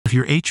If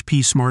your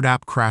HP Smart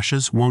App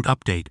crashes, won't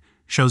update,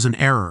 shows an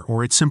error,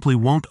 or it simply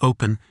won't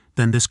open,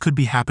 then this could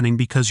be happening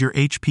because your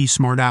HP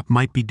Smart App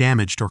might be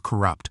damaged or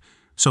corrupt.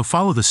 So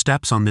follow the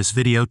steps on this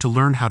video to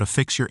learn how to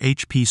fix your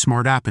HP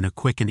Smart App in a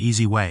quick and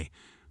easy way.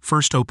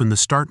 First, open the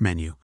Start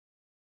menu.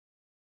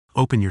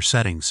 Open your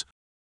settings.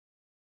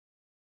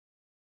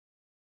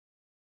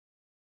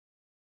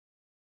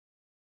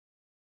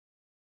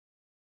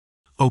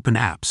 Open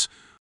Apps.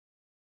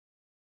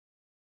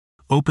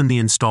 Open the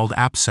Installed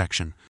Apps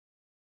section.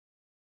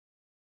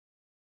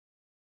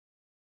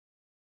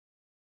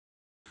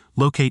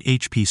 Locate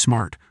HP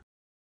Smart.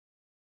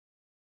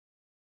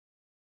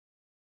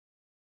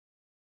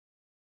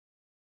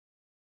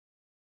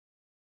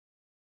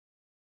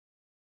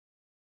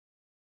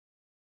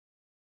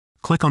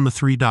 Click on the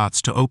three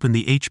dots to open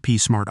the HP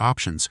Smart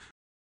options.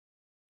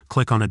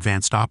 Click on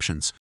Advanced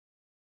Options.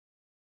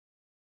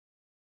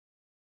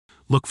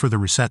 Look for the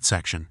Reset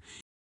section.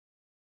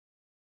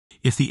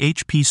 If the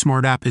HP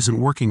Smart App isn't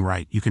working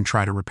right, you can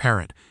try to repair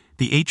it.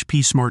 The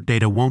HP Smart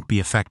data won't be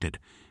affected.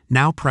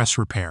 Now press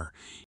Repair.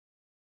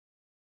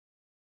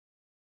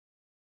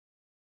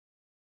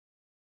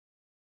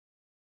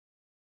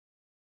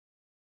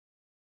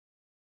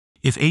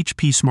 If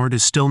HP Smart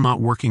is still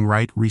not working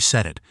right,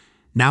 reset it.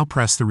 Now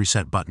press the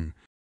Reset button.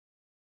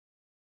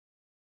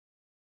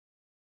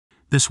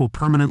 This will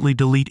permanently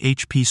delete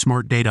HP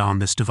Smart data on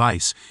this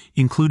device,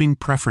 including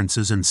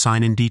preferences and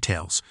sign-in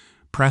details.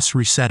 Press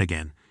Reset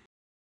again.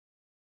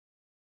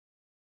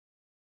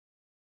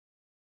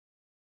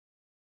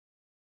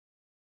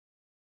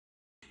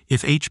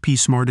 If HP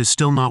Smart is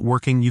still not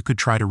working, you could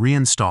try to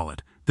reinstall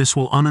it. This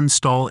will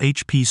uninstall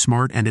HP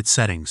Smart and its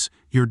settings.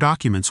 Your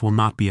documents will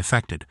not be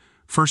affected.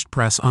 First,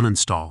 press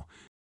Uninstall.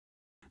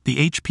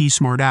 The HP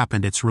Smart App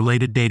and its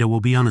related data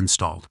will be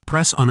uninstalled.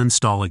 Press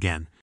Uninstall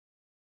again.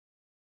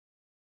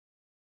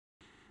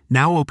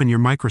 Now open your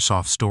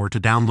Microsoft Store to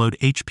download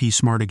HP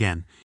Smart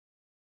again.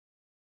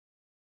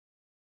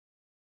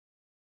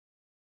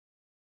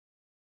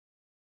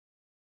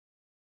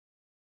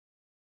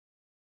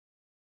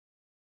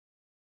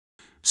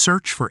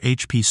 Search for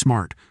HP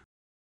Smart.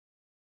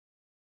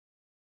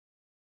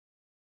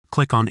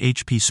 Click on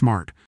HP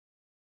Smart.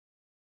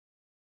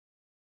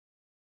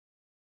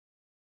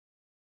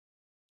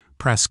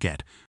 Press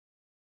Get.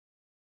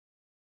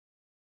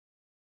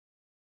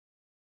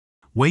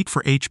 Wait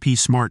for HP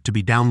Smart to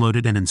be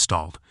downloaded and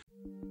installed.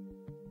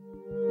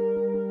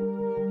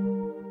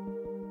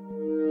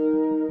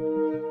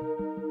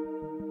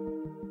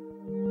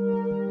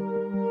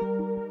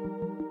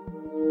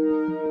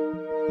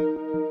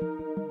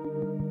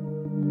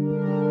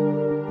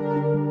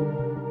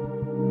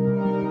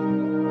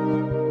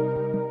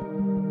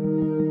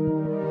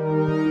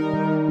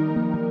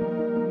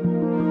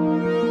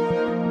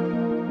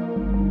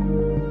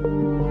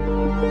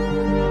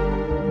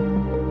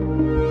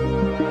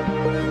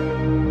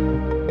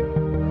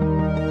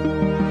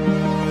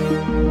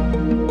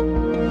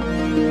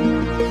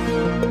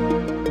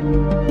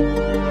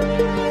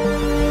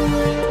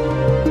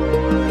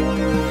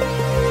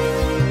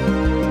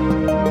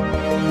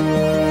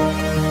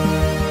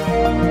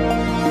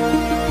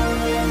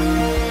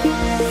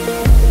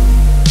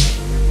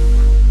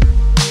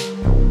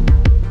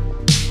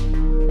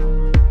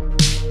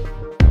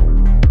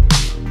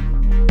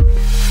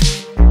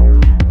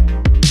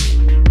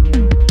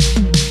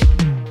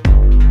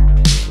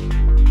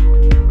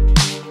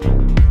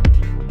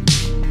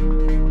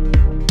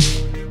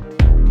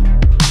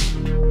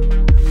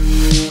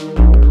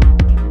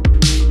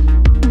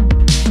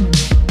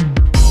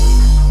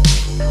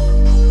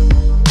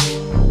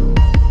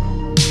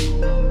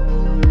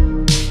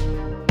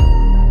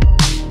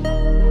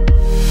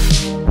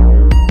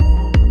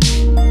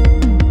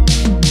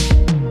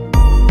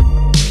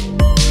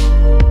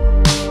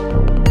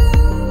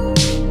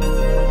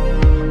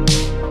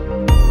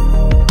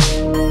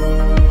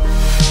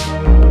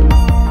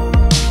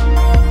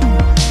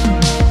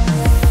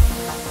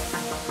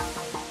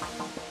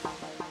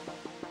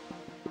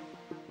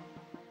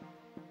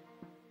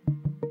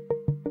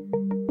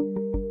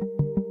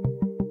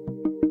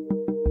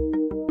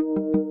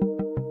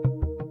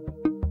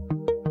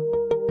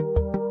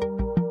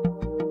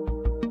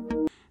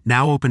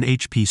 Now open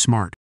HP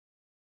Smart.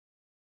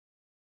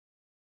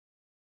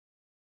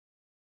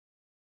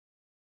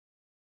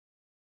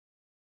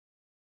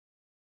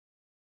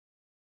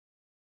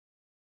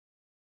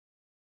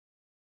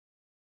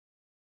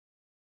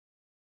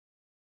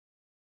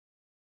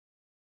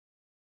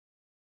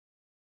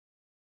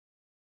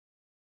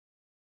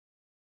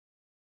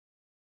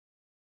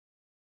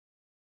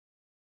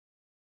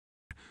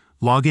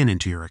 Log in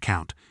into your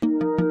account.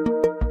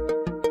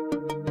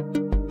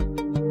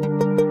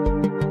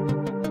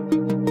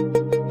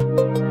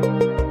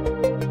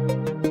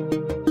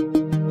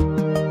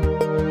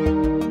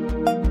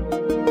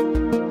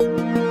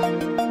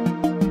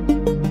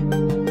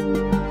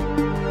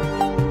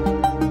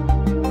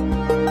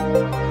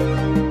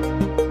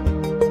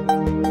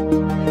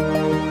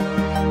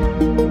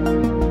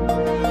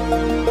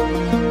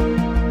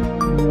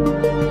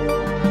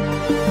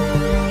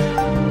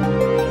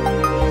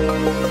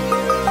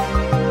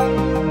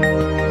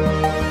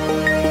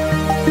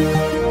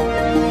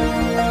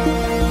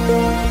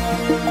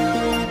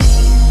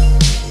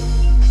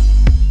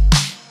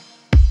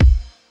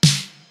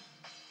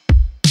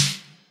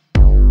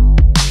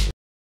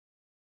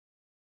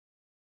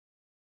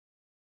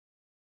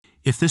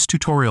 If this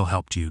tutorial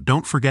helped you,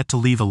 don't forget to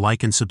leave a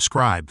like and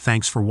subscribe.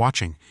 Thanks for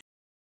watching.